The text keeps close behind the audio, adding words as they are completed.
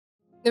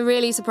The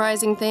really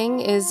surprising thing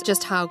is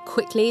just how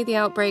quickly the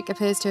outbreak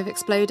appears to have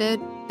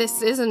exploded.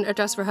 This isn't a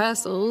dress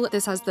rehearsal.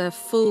 This has the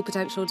full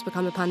potential to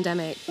become a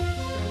pandemic.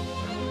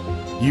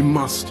 You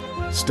must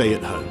stay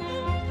at home.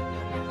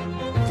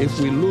 If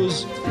we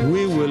lose,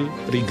 we will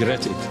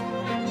regret it.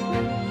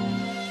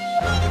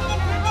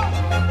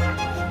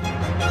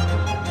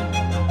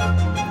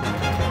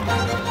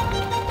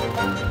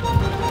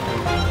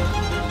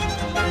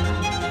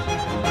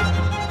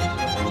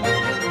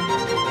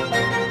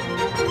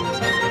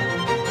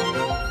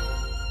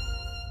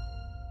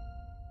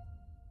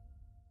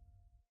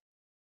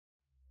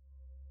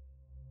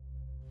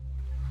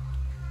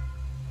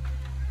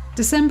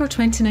 December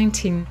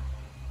 2019.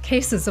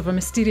 Cases of a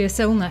mysterious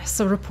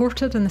illness are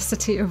reported in the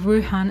city of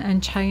Wuhan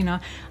in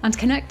China and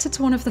connected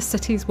to one of the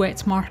city's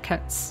wet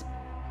markets.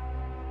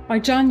 By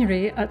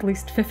January, at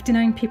least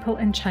 59 people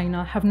in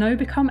China have now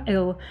become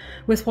ill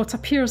with what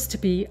appears to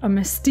be a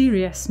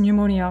mysterious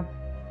pneumonia.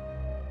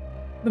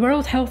 The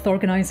World Health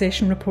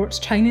Organization reports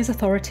Chinese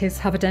authorities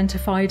have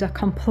identified a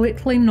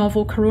completely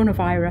novel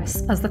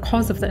coronavirus as the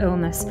cause of the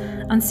illness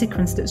and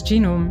sequenced its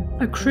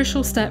genome, a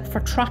crucial step for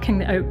tracking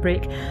the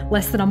outbreak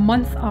less than a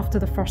month after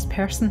the first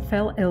person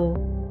fell ill.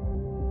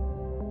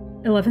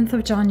 11th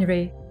of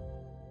January.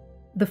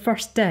 The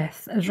first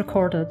death is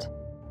recorded.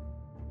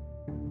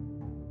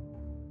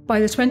 By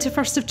the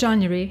 21st of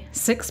January,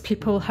 6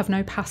 people have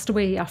now passed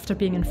away after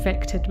being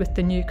infected with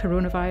the new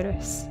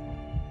coronavirus.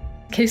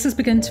 Cases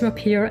begin to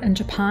appear in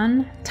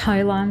Japan,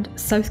 Thailand,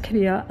 South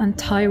Korea and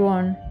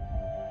Taiwan.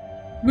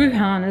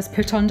 Wuhan is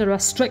put under a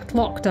strict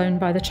lockdown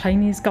by the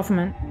Chinese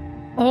government.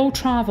 All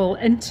travel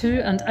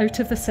into and out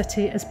of the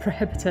city is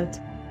prohibited.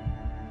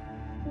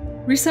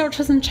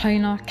 Researchers in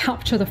China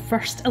capture the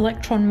first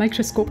electron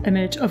microscope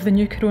image of the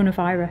new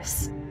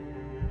coronavirus.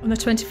 On the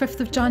 25th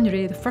of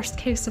January, the first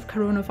case of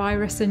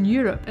coronavirus in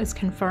Europe is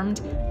confirmed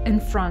in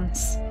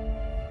France.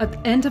 At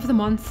the end of the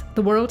month,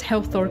 the World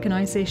Health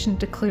Organization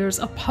declares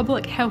a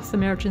public health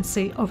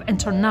emergency of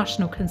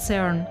international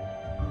concern.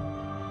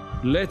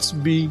 Let's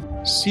be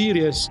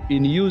serious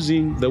in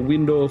using the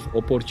window of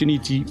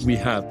opportunity we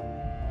have.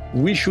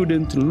 We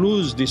shouldn't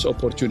lose this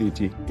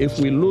opportunity. If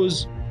we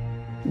lose,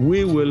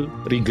 we will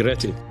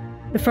regret it.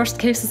 The first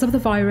cases of the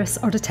virus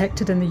are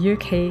detected in the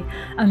UK,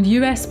 and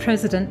US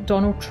President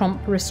Donald Trump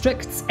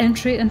restricts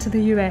entry into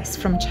the US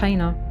from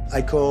China.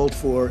 I called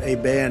for a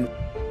ban.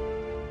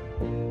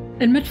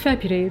 In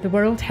mid-February, the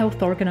World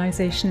Health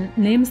Organization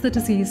names the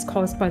disease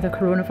caused by the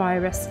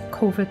coronavirus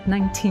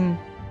Covid-19,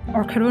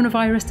 or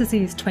Coronavirus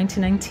Disease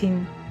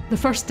 2019. The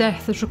first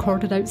death is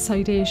recorded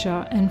outside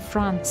Asia, in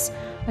France,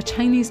 a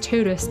Chinese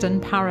tourist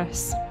in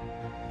Paris.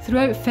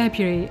 Throughout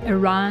February,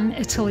 Iran,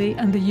 Italy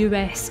and the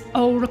US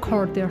all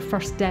record their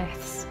first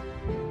deaths.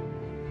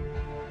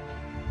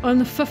 On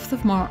the 5th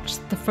of March,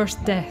 the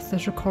first death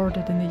is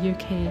recorded in the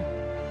UK.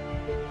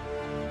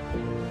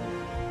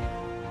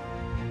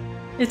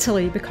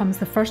 Italy becomes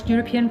the first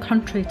European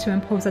country to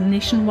impose a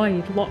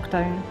nationwide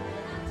lockdown.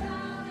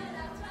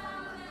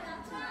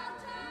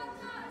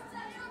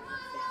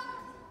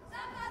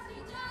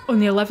 On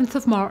the 11th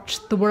of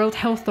March, the World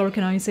Health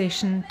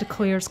Organization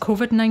declares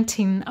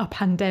COVID-19 a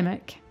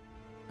pandemic.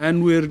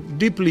 And we're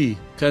deeply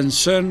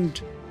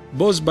concerned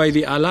both by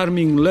the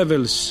alarming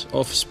levels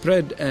of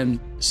spread and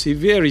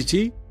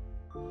severity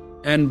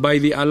and by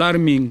the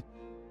alarming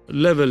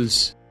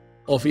levels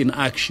of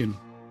inaction.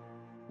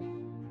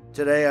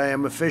 Today I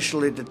am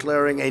officially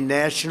declaring a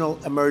national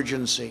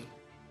emergency.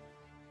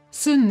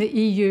 Soon the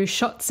EU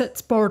shuts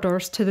its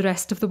borders to the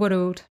rest of the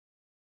world.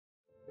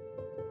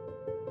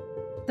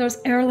 There's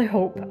early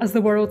hope as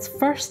the world's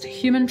first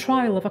human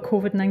trial of a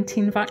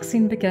COVID-19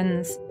 vaccine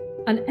begins,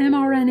 an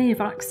mRNA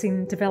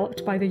vaccine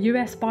developed by the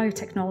US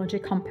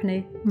biotechnology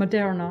company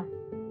Moderna.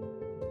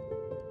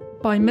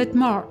 By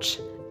mid-March,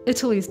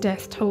 Italy's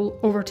death toll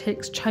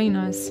overtakes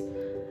China's,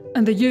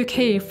 and the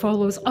UK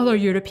follows other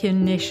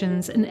European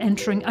nations in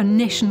entering a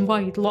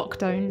nationwide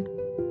lockdown.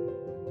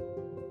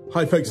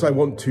 Hi folks, I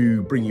want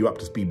to bring you up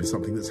to speed with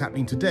something that's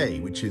happening today,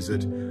 which is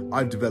that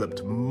I've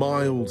developed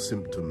mild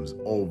symptoms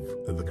of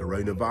the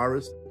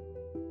coronavirus.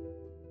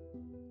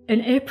 In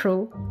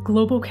April,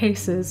 global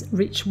cases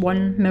reach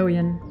 1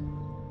 million.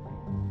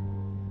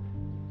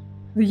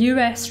 The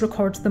US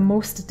records the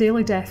most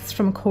daily deaths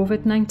from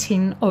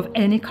COVID-19 of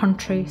any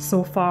country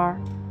so far.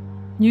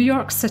 New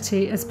York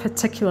City is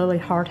particularly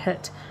hard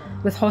hit,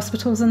 with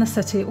hospitals in the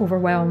city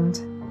overwhelmed.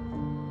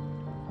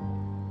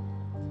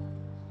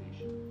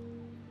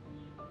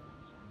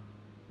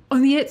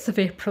 On the 8th of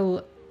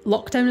April,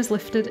 lockdown is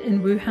lifted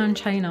in Wuhan,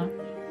 China.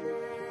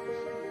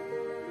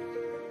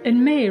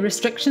 In May,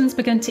 restrictions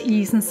begin to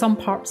ease in some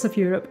parts of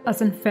Europe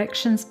as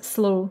infections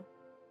slow.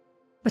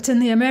 But in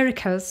the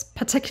Americas,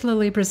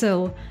 particularly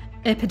Brazil,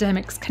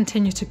 epidemics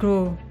continue to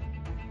grow.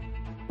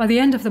 By the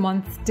end of the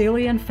month,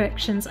 daily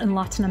infections in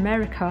Latin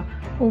America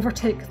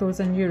overtake those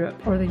in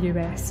Europe or the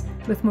US,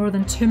 with more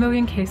than 2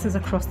 million cases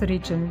across the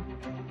region.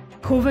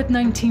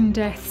 COVID-19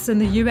 deaths in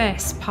the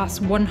US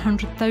pass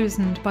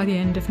 100,000 by the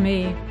end of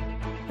May,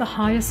 the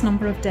highest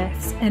number of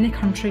deaths any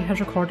country has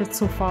recorded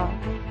so far.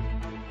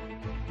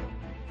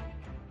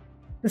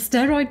 The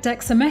steroid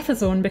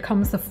dexamethasone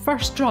becomes the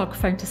first drug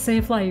found to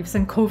save lives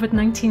in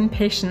Covid-19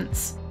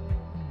 patients.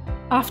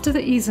 After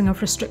the easing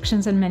of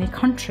restrictions in many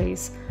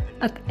countries,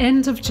 at the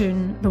end of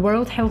June, the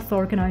World Health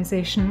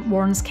Organization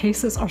warns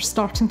cases are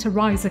starting to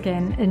rise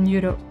again in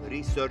Europe.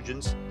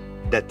 Resurgence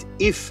that,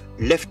 if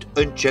left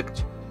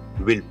unchecked,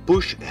 will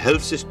push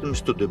health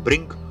systems to the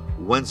brink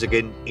once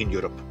again in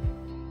Europe.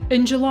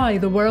 In July,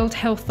 the World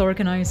Health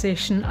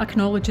Organization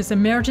acknowledges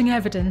emerging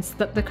evidence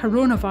that the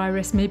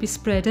coronavirus may be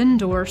spread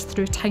indoors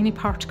through tiny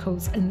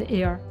particles in the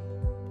air.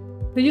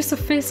 The use of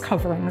face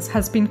coverings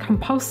has been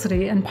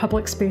compulsory in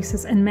public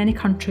spaces in many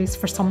countries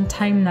for some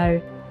time now,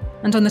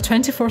 and on the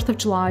 24th of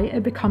July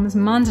it becomes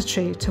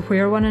mandatory to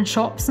wear one in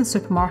shops and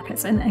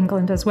supermarkets in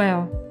England as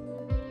well.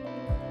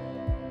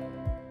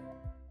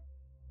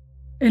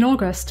 In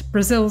August,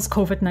 Brazil's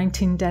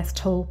Covid-19 death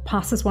toll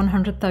passes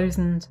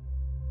 100,000.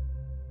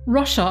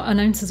 Russia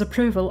announces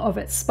approval of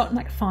its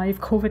Sputnik V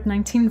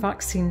Covid-19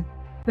 vaccine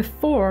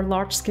before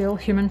large-scale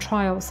human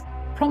trials,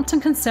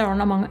 prompting concern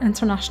among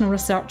international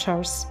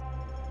researchers.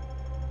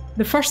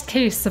 The first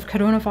case of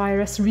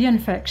coronavirus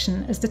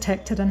reinfection is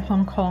detected in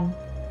Hong Kong.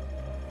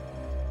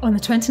 On the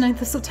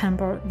 29th of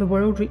September, the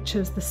world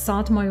reaches the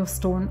sad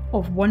milestone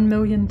of 1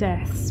 million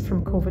deaths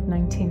from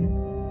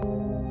Covid-19.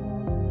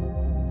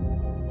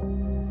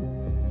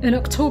 In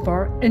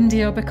October,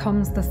 India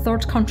becomes the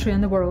third country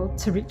in the world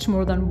to reach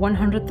more than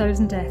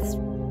 100,000 deaths.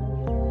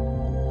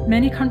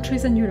 Many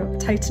countries in Europe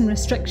tighten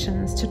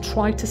restrictions to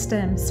try to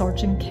stem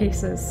surging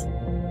cases.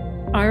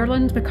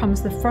 Ireland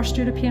becomes the first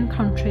European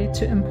country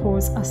to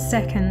impose a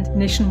second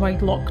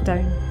nationwide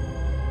lockdown.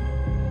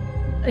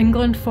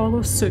 England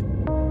follows suit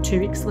 2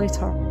 weeks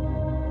later.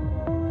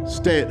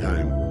 Stay at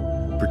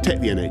home, protect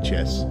the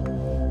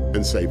NHS,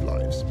 and save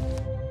lives.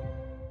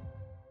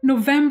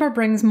 November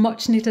brings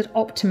much needed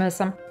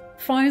optimism.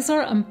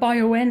 Pfizer and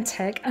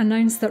BioNTech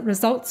announced that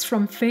results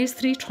from Phase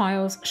 3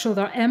 trials show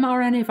their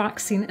mRNA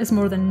vaccine is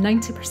more than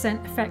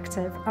 90%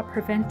 effective at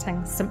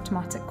preventing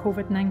symptomatic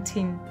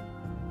Covid-19.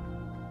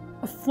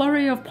 A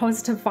flurry of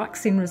positive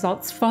vaccine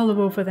results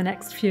follow over the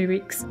next few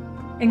weeks,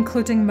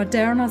 including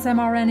Moderna's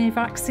mRNA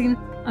vaccine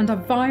and a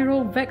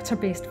viral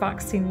vector-based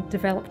vaccine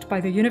developed by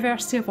the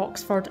University of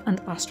Oxford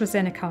and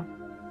AstraZeneca.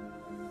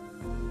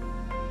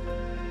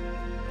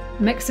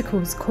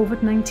 Mexico's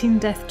Covid-19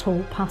 death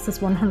toll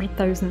passes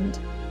 100,000.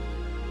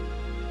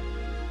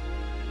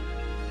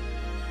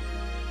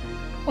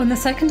 On the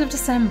 2nd of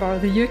December,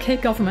 the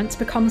UK government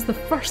becomes the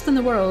first in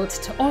the world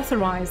to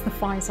authorise the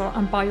Pfizer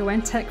and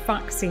BioNTech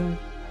vaccine,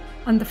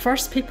 and the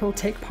first people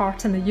take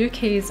part in the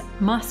UK's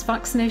mass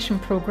vaccination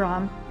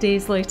programme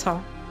days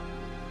later.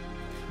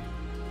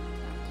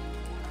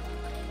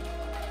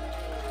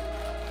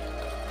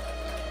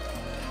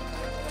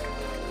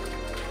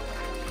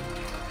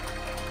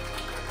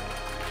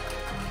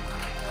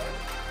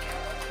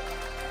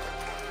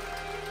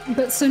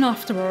 But soon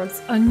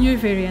afterwards, a new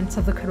variant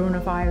of the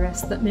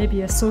coronavirus that may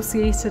be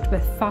associated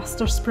with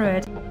faster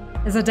spread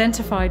is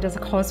identified as a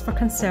cause for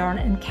concern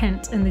in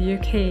Kent in the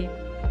UK.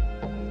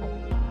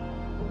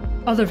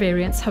 Other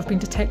variants have been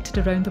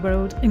detected around the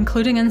world,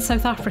 including in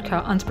South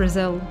Africa and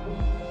Brazil.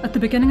 At the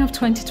beginning of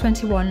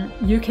 2021,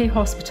 UK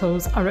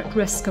hospitals are at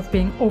risk of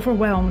being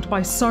overwhelmed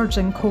by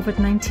surging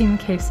Covid-19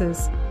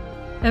 cases.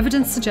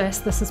 Evidence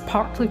suggests this is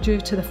partly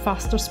due to the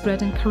faster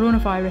spreading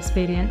coronavirus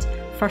variant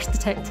first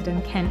detected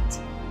in Kent.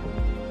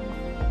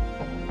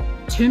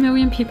 2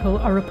 million people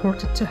are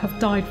reported to have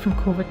died from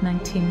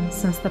Covid-19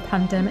 since the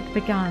pandemic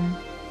began.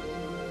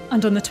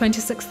 And on the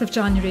 26th of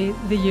January,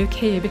 the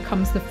UK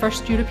becomes the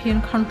first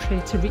European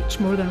country to reach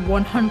more than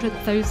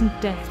 100,000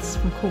 deaths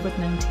from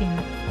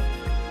Covid-19.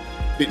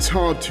 It's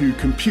hard to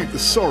compute the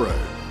sorrow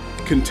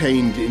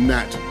contained in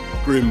that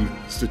grim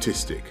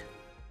statistic.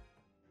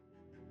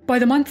 By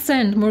the month's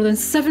end, more than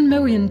 7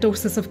 million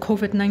doses of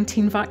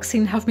Covid-19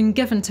 vaccine have been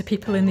given to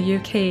people in the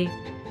UK.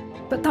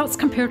 But that's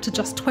compared to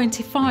just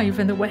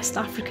 25 in the West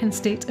African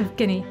state of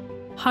Guinea,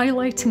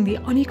 highlighting the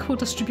unequal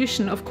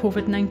distribution of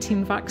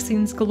Covid-19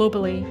 vaccines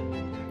globally.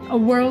 A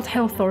World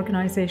Health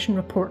Organization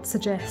report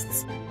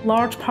suggests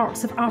large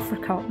parts of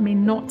Africa may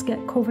not get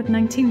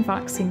Covid-19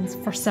 vaccines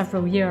for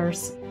several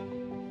years.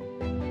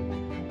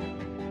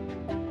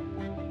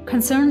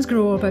 Concerns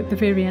grow about the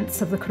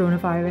variants of the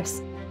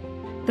coronavirus.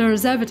 There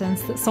is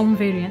evidence that some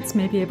variants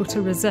may be able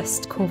to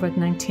resist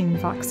Covid-19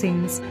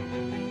 vaccines,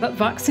 but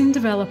vaccine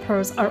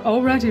developers are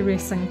already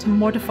racing to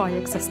modify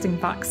existing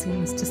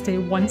vaccines to stay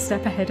one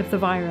step ahead of the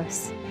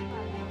virus.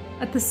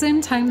 At the same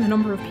time, the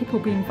number of people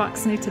being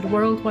vaccinated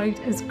worldwide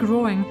is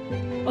growing,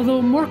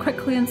 although more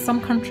quickly in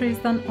some countries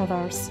than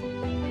others.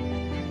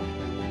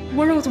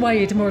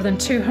 Worldwide, more than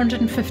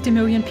 250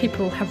 million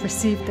people have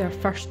received their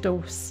first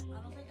dose.